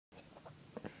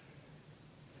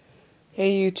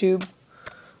Hey YouTube.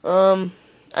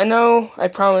 I know I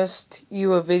promised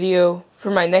you a video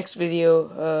for my next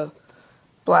video,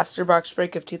 Blaster Box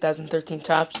Break of 2013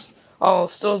 Topps. I'll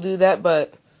still do that,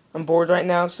 but I'm bored right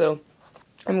now, so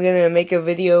I'm gonna make a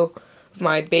video of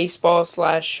my baseball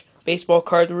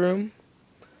card room.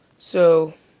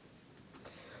 So,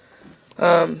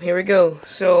 here we go.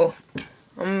 So,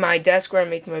 on my desk where I'm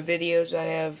making my videos,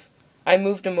 I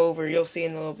moved them over. You'll see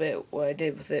in a little bit what I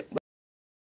did with it.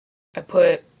 I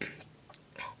put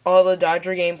all the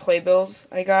Dodger game playbills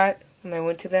I got when I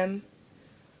went to them.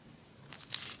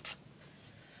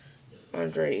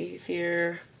 Andre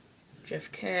Ethier,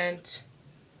 Jeff Kent,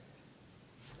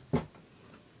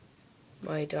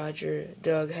 my Dodger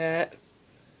Doug hat,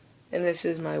 and this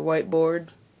is my whiteboard,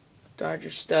 Dodger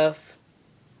stuff.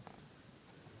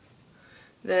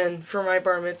 Then for my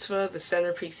bar mitzvah, the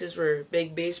centerpieces were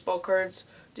big baseball cards: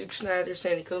 Duke Snider,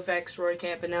 Sandy Koufax, Roy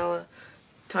Campanella,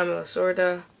 Tommy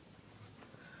Lasorda.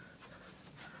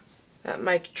 That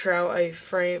Mike Trout I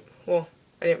framed. Well,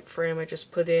 I didn't frame. I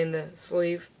just put it in the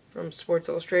sleeve from Sports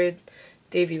Illustrated.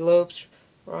 Davey Lopes,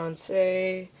 Ron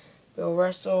Cey, Bill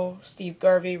Russell, Steve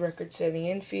Garvey, record-setting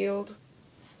infield.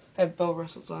 I have Bill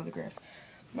Russell's autograph.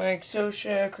 Mike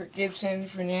Scioscia, Kirk Gibson,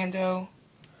 Fernando,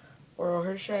 Oral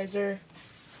Hershiser,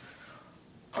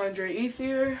 Andre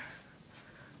Ethier,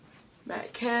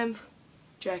 Matt Kemp,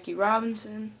 Jackie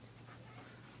Robinson,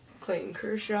 Clayton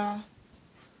Kershaw.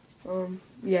 I'll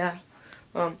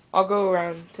go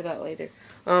around to that later.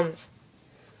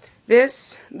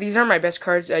 These are my best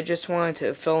cards. I just wanted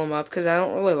to fill them up because I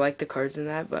don't really like the cards in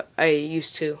that, but I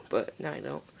used to, but now I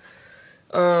don't.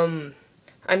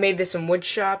 I made this in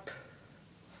Woodshop,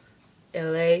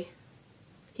 LA.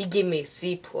 He gave me a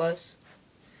C+.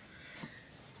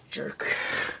 Jerk.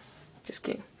 Just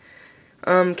kidding.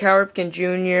 Cal Ripken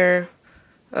Jr.,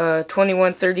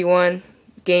 21-31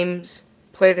 games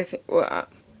played,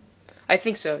 I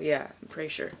think so, yeah, I'm pretty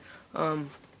sure. Home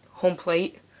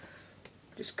plate,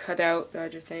 just cut out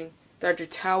Dodger thing. Dodger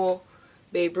towel,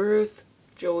 Babe Ruth,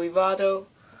 Joey Votto.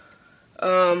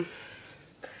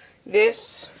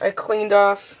 This, I cleaned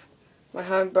off. My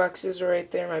hot boxes are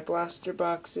right there, my blaster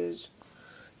boxes.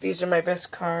 These are my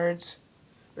best cards.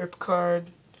 Rip card,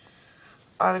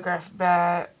 autograph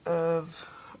bat of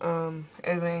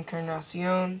Edwin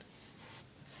Encarnacion.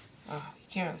 You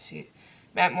can't really see it.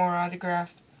 Matt Moore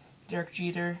autograph. Derek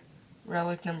Jeter,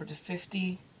 relic number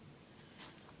 /50.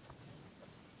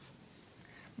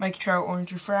 Mike Trout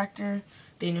orange refractor.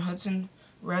 Daniel Hudson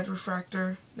red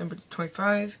refractor number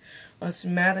 /25.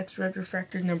 Austin Maddox red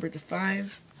refractor number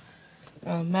 /5.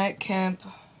 Matt Kemp.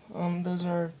 Those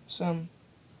are some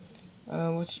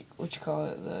what you call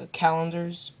it, the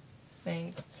calendars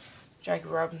thing. Jackie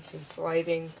Robinson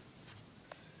sliding,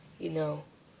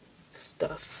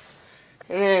 stuff.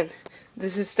 And then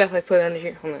this is stuff I put under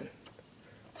here. Hold on.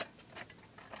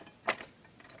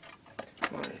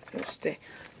 Stay.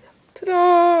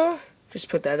 Ta-da! Just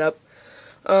put that up.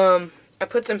 I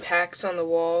put some packs on the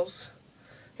walls.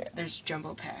 Yeah, there's a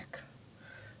jumbo pack.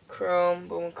 Chrome,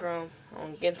 Bowman Chrome,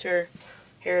 Allen Ginter,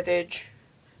 Heritage,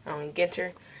 Allen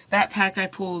Ginter. That pack I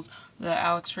pulled the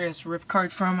Alex Reyes rip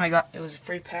card from. It was a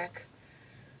free pack.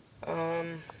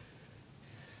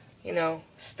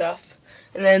 Stuff.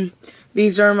 And then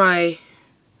these are my,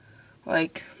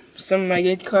 some of my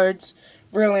good cards.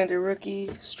 Verlander rookie,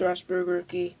 Strasburg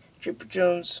rookie, Chipper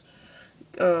Jones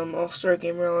All-Star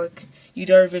Game relic, Yu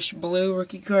Darvish blue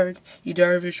rookie card, Yu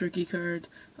Darvish rookie card,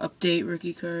 Update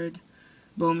rookie card,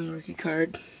 Bowman rookie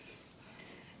card,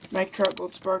 Mike Trout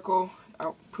gold sparkle,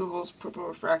 Pujols purple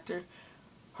refractor,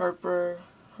 Harper,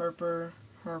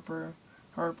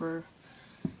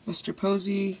 Mr.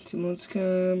 Posey, Tim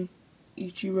Lincecum,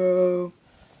 Ichiro,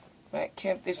 Matt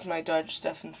Kemp. This is my Dodger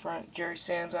stuff in front. Jerry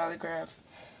Sands autograph,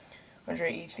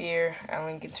 Andre Ethier,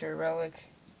 Allen Ginter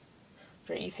relic,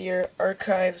 Andre Ethier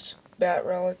archives bat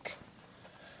relic,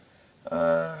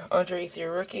 Andre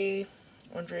Ethier rookie,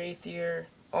 Andre Ethier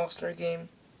All-Star Game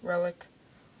relic,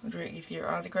 Andre Ethier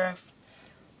autograph,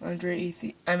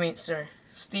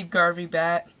 Steve Garvey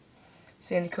bat,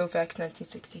 Sandy Koufax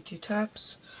 1962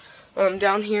 Topps.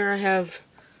 Down here I have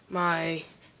my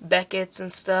Beckett's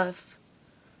and stuff.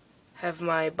 Have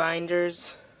my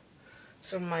binders,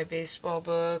 some of my baseball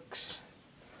books.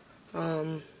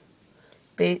 You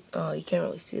can't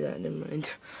really see that, never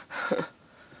mind.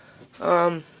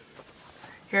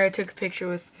 Here I took a picture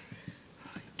with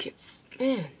kids.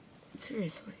 Man,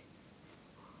 seriously.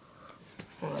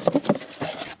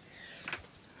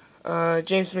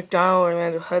 James McDonald,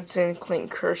 Orlando Hudson, Clayton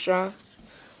Kershaw.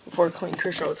 Before Clayton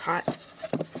Kershaw was hot.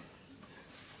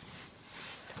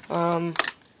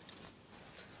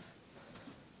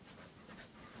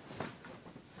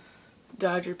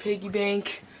 Dodger piggy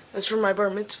bank. That's for my bar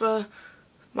mitzvah.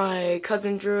 My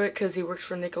cousin drew it because he works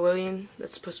for Nickelodeon.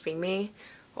 That's supposed to be me.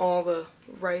 All the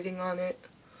writing on it.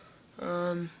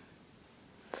 You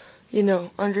know,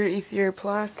 underneath your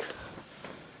plaque.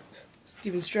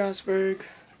 Steven Strasburg,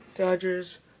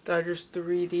 Dodgers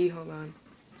 3D. Hold on.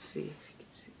 Let's see if you can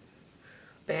see.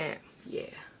 Bam. Yeah.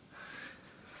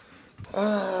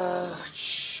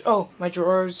 Oh, my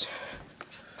drawers.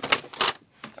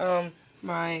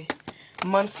 My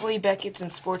monthly Beckett's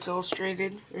and Sports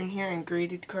Illustrated are in here, and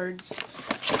graded cards.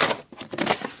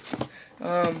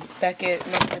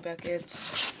 Monthly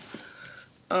Beckett's.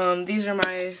 These are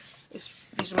my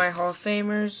Hall of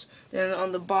Famers. Then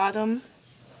on the bottom,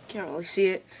 can't really see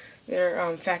it.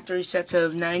 They're factory sets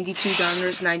of 92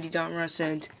 Donruss, 90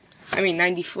 Donruss,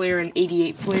 90 Fleer and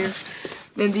 88 Fleer.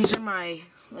 Then these are my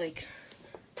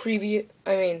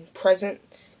present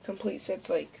complete sets,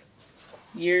 like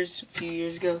a few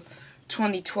years ago.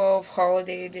 2012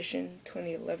 Holiday Edition,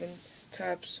 2011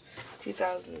 Topps,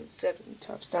 2007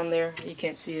 Topps down there. You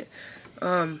can't see it.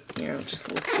 Here, I'll just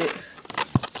lift it.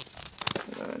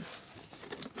 Hold on.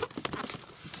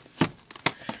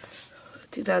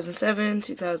 2007,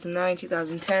 2009,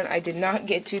 2010. I did not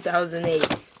get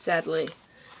 2008, sadly.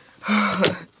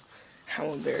 How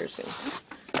embarrassing.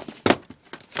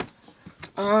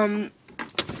 Hold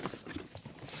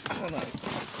on.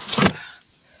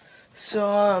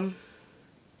 So,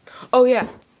 oh yeah,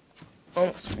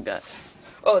 almost forgot.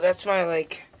 Oh, that's my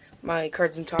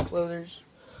cards and top loaders.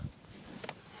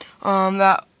 Oh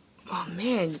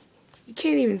man, you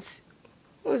can't even see.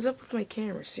 What is up with my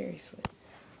camera, seriously?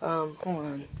 Hold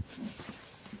on.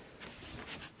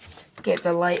 Get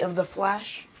the light of the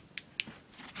flash.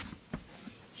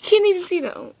 You can't even see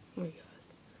that. Oh my god.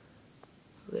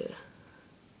 There.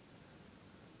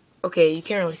 Okay, you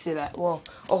can't really see that. Well,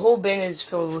 a whole bin is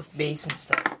filled with base and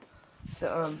stuff.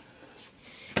 So,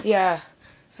 yeah.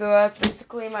 So that's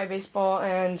basically my baseball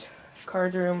and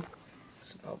card room.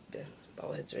 Some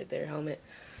ball heads right there, helmet,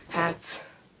 hats,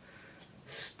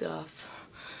 stuff.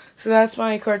 So that's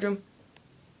my card room.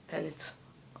 And it's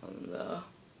on the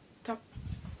top.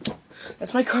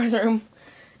 That's my card room.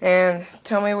 And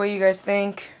tell me what you guys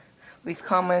think. Leave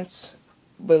comments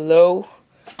below.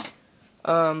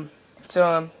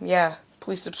 Yeah,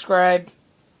 please subscribe.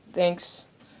 Thanks.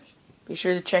 Be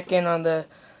sure to check in on the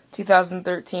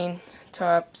 2013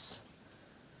 Topps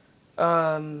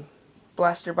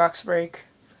Blaster Box Break.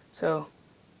 So,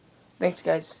 thanks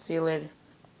guys. See you later.